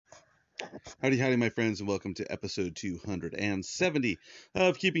Howdy, howdy, my friends, and welcome to episode 270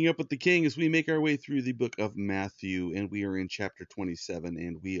 of Keeping Up with the King as we make our way through the book of Matthew. And we are in chapter 27,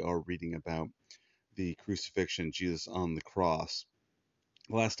 and we are reading about the crucifixion, Jesus on the cross.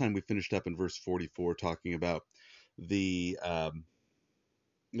 Last time we finished up in verse 44, talking about the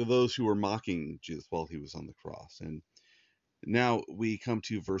those who were mocking Jesus while he was on the cross. And now we come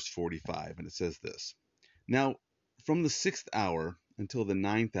to verse 45, and it says this. Now, from the 6th hour until the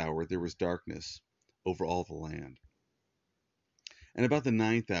 9th hour, there was darkness over all the land. And about the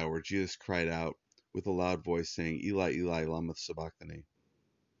 9th hour, Jesus cried out with a loud voice, saying, Eli, Eli, lama sabachthani.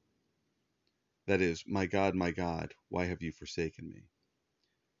 That is, my God, why have you forsaken me?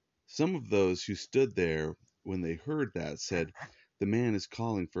 Some of those who stood there when they heard that said, the man is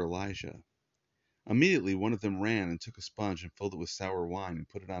calling for Elijah. Immediately one of them ran and took a sponge and filled it with sour wine and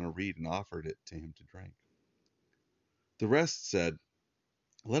put it on a reed and offered it to him to drink. The rest said,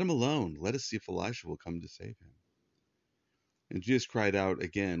 let him alone. Let us see if Elijah will come to save him. And Jesus cried out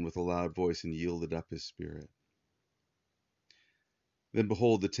again with a loud voice and yielded up his spirit. Then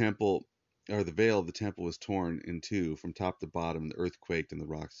behold, the veil of the temple was torn in two from top to bottom, and the earth quaked and the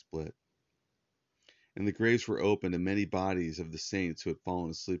rocks split. And the graves were opened, and many bodies of the saints who had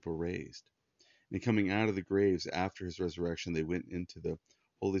fallen asleep were raised. And coming out of the graves after his resurrection, they went into the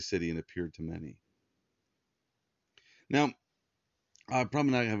holy city and appeared to many. Now, I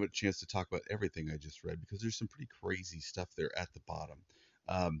probably not have a chance to talk about everything I just read because there's some pretty crazy stuff there at the bottom,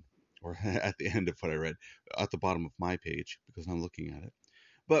 or at the end of what I read, at the bottom of my page because I'm looking at it.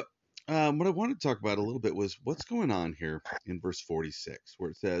 But what I wanted to talk about a little bit was what's going on here in verse 46,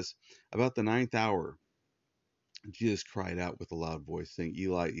 where it says, about the 9th hour, Jesus cried out with a loud voice, saying,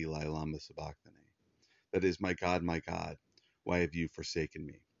 Eli, Eli, lama sabachthani. That is, my God, why have you forsaken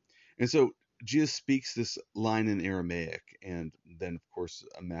me? And so Jesus speaks this line in Aramaic, and then, of course,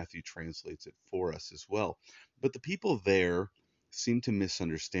 Matthew translates it for us as well. But the people there seem to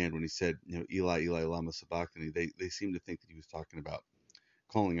misunderstand when he said, Eli, Eli, lama sabachthani. They seem to think that he was talking about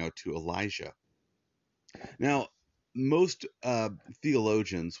calling out to Elijah. Now, most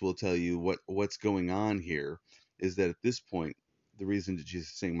theologians will tell you what's going on here is that at this point, the reason that Jesus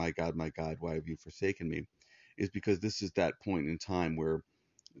is saying, my God, why have you forsaken me, is because this is that point in time where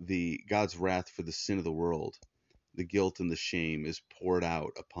the God's wrath for the sin of the world, the guilt and the shame is poured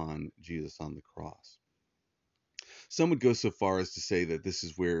out upon Jesus on the cross. Some would go so far as to say that this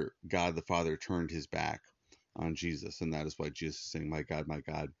is where God the Father turned his back on Jesus, and that is why Jesus is saying, my God,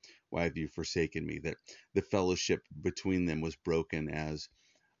 why have you forsaken me? That the fellowship between them was broken as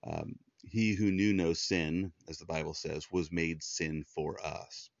he who knew no sin, as the Bible says, was made sin for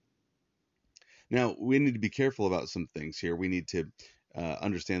us. Now, we need to be careful about some things here. We need to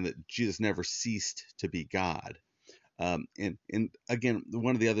understand that Jesus never ceased to be God. And again,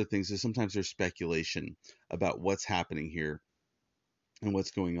 one of the other things is sometimes there's speculation about what's happening here and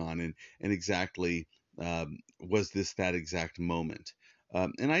what's going on, and exactly was this that exact moment.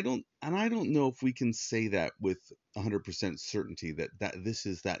 And I don't know if we can say that with 100% certainty that this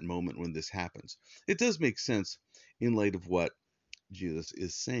is that moment when this happens. It does make sense in light of what Jesus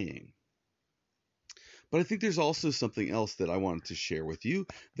is saying. But I think there's also something else that I wanted to share with you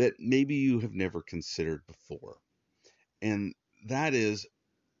that maybe you have never considered before. And that is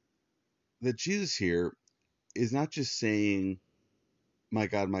that Jesus here is not just saying, my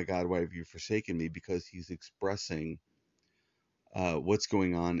God, why have you forsaken me? Because he's expressing what's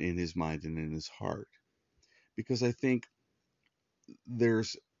going on in his mind and in his heart. Because I think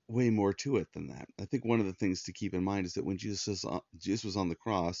there's way more to it than that. I think one of the things to keep in mind is that when Jesus was on the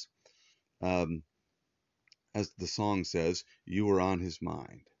cross, as the song says, you were on his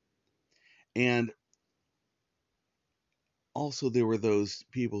mind. And also there were those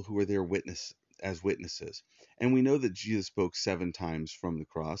people who were there as witnesses. And we know that Jesus spoke 7 times from the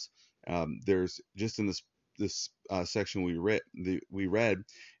cross. There's just in this section we read,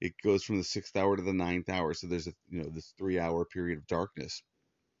 it goes from the 6th hour to the 9th hour. So there's this 3-hour period of darkness.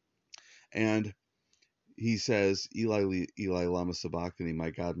 And he says, Eli, Eli, lama sabachthani,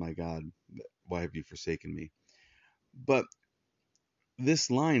 my God, why have you forsaken me? But this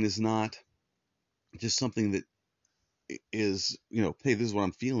line is not just something that is, hey, this is what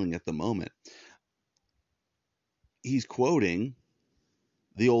I'm feeling at the moment. He's quoting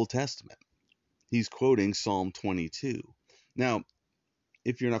the Old Testament. He's quoting Psalm 22. Now,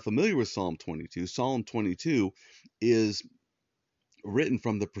 if you're not familiar with Psalm 22 is written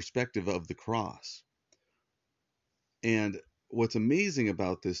from the perspective of the cross. And what's amazing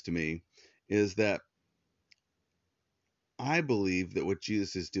about this to me is that I believe that what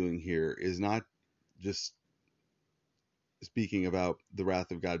Jesus is doing here is not just speaking about the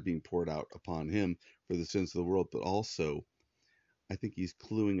wrath of God being poured out upon him for the sins of the world, but also I think he's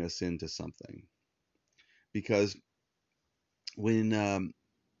cluing us into something. Because when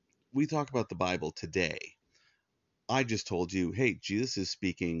we talk about the Bible today, I just told you, hey, Jesus is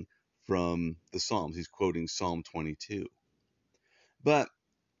speaking from the Psalms. He's quoting Psalm 22. But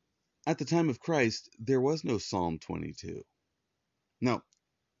at the time of Christ, there was no Psalm 22. Now,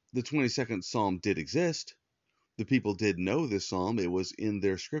 the 22nd Psalm did exist. The people did know this psalm. It was in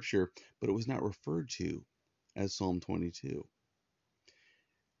their scripture, but it was not referred to as Psalm 22.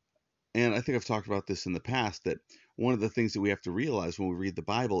 And I think I've talked about this in the past, that one of the things that we have to realize when we read the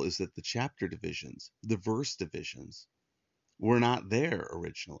Bible is that the chapter divisions, the verse divisions, were not there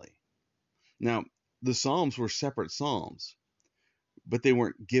originally. Now, the Psalms were separate Psalms, but they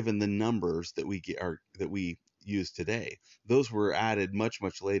weren't given the numbers that we use today. Those were added much,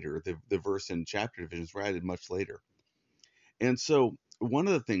 much later. The verse and chapter divisions were added much later. And so one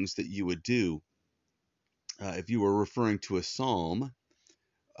of the things that you would do if you were referring to a psalm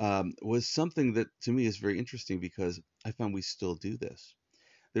was something that to me is very interesting, because I found we still do this.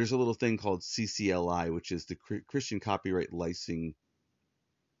 There's a little thing called CCLI, which is the Christian Copyright Licensing.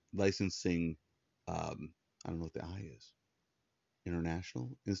 I don't know what the I is. International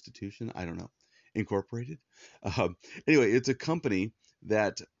institution. I don't know. Incorporated. Um, anyway, it's a company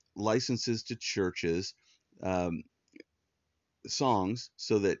that licenses to churches um, songs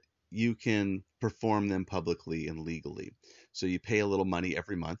so that you can perform them publicly and legally. So you pay a little money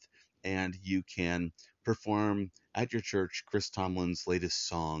every month and you can perform at your church Chris Tomlin's latest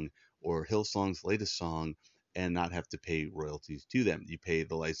song or Hillsong's latest song and not have to pay royalties to them. You pay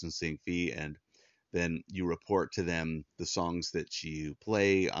the licensing fee, and then you report to them the songs that you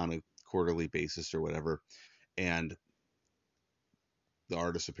play on a quarterly basis or whatever. And the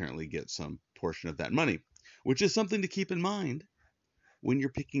artist apparently gets some portion of that money, which is something to keep in mind when you're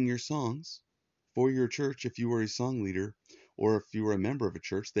picking your songs for your church, if you were a song leader or if you were a member of a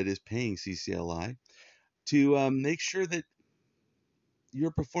church that is paying CCLI, to make sure that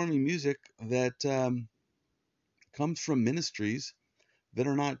you're performing music that comes from ministries that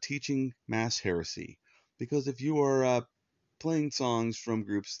are not teaching mass heresy. Because if you are playing songs from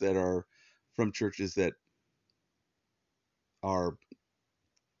groups that are from churches that are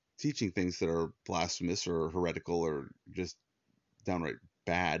teaching things that are blasphemous or heretical or just downright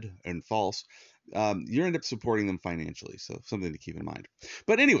bad and false, you end up supporting them financially. So something to keep in mind.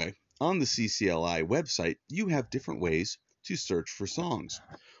 But anyway, on the CCLI website, you have different ways to search for songs.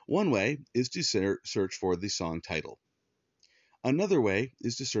 One way is to search for the song title. Another way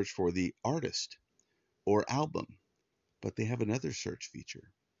is to search for the artist or album, but they have another search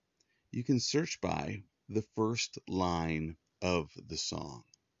feature. You can search by the first line of the song.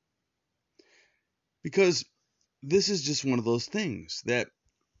 Because this is just one of those things that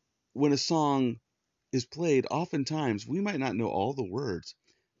when a song is played, oftentimes we might not know all the words,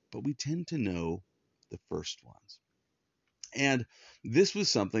 but we tend to know the first ones. And this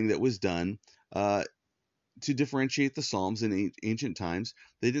was something that was done to differentiate the Psalms in ancient times.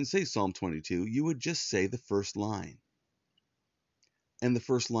 They didn't say Psalm 22. You would just say the first line. And the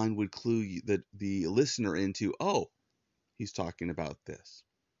first line would clue the listener into, oh, he's talking about this.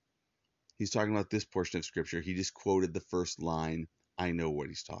 He's talking about this portion of Scripture. He just quoted the first line. I know what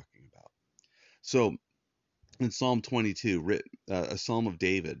he's talking about. So in Psalm 22, a Psalm of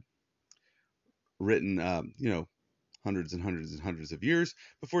David, written, hundreds and hundreds and hundreds of years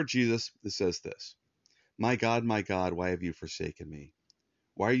before Jesus, it says this: my God, why have you forsaken me?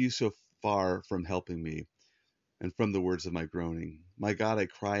 Why are you so far from helping me and from the words of my groaning? My God, I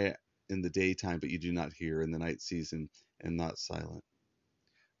cry in the daytime, but you do not hear, in the night season, and not silent.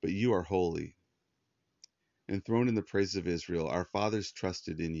 But you are holy, enthroned in the praises of Israel. Our fathers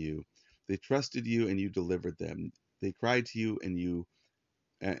trusted in you. They trusted you, and you delivered them. They cried to you,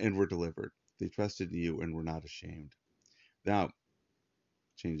 and were delivered. They trusted in you and were not ashamed. Now,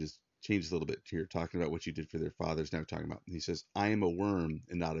 changes a little bit here, talking about what you did for their fathers. Now talking about, he says, I am a worm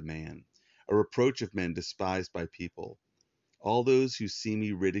and not a man, a reproach of men, despised by people. All those who see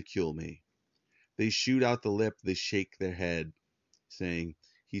me ridicule me. They shoot out the lip, they shake their head, saying,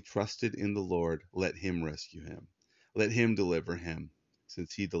 he trusted in the Lord, let him rescue him. Let him deliver him,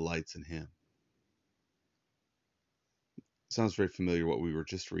 since he delights in him. Sounds very familiar what we were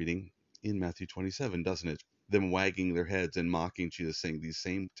just reading in Matthew 27, doesn't it? Them wagging their heads and mocking Jesus, saying these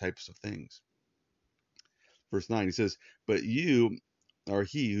same types of things. Verse 9, he says, but you are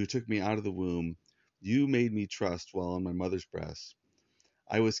he who took me out of the womb. You made me trust while in my mother's breast.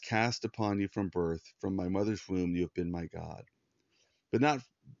 I was cast upon you from birth. From my mother's womb you have been my God. But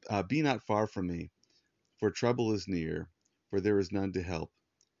be not far from me, for trouble is near. for there is none to help.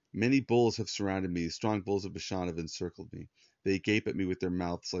 Many bulls have surrounded me. Strong bulls of Bashan have encircled me. They gape at me with their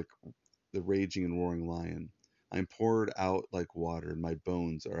mouths like the raging and roaring lion. I am poured out like water, and my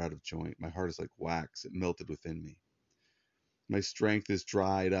bones are out of joint. My heart is like wax, it melted within me. My strength is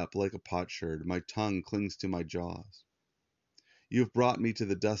dried up like a potsherd. My tongue clings to my jaws. You have brought me to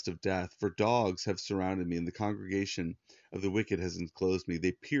the dust of death, for dogs have surrounded me, and the congregation of the wicked has enclosed me.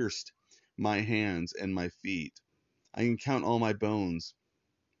 They pierced my hands and my feet. I can count all my bones.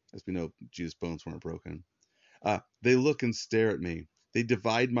 As we know, Jesus' bones weren't broken. They look and stare at me. They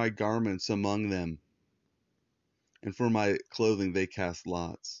divide my garments among them, and for my clothing they cast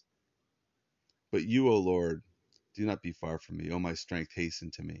lots. But you, O Lord, do not be far from me. O my strength,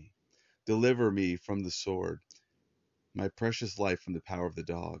 hasten to me. Deliver me from the sword, my precious life from the power of the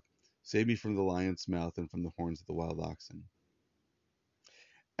dog. Save me from the lion's mouth and from the horns of the wild oxen.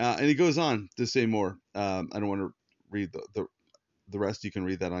 And he goes on to say more. I don't want to read the rest. You can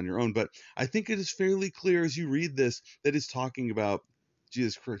read that on your own. But I think it is fairly clear as you read this that it's talking about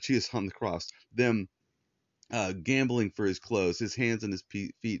Jesus on the cross, them gambling for his clothes, his hands and his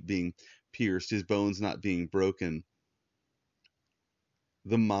feet being pierced, his bones not being broken,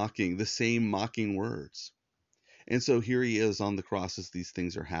 the same mocking words. And so here he is on the cross as these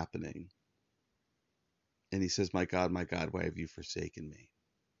things are happening. And he says, my God, why have you forsaken me?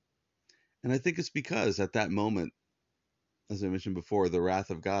 And I think it's because at that moment, as I mentioned before, the wrath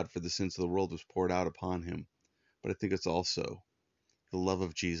of God for the sins of the world was poured out upon him. But I think it's also the love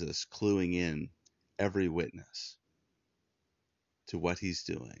of Jesus cluing in every witness to what he's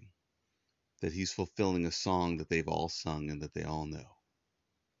doing, that he's fulfilling a song that they've all sung and that they all know.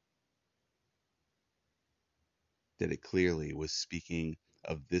 That it clearly was speaking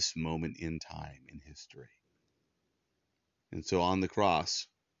of this moment in time in history. And so on the cross,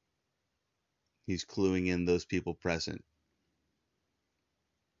 he's cluing in those people present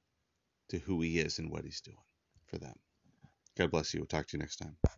to who he is and what he's doing for them. God bless you. We'll talk to you next time.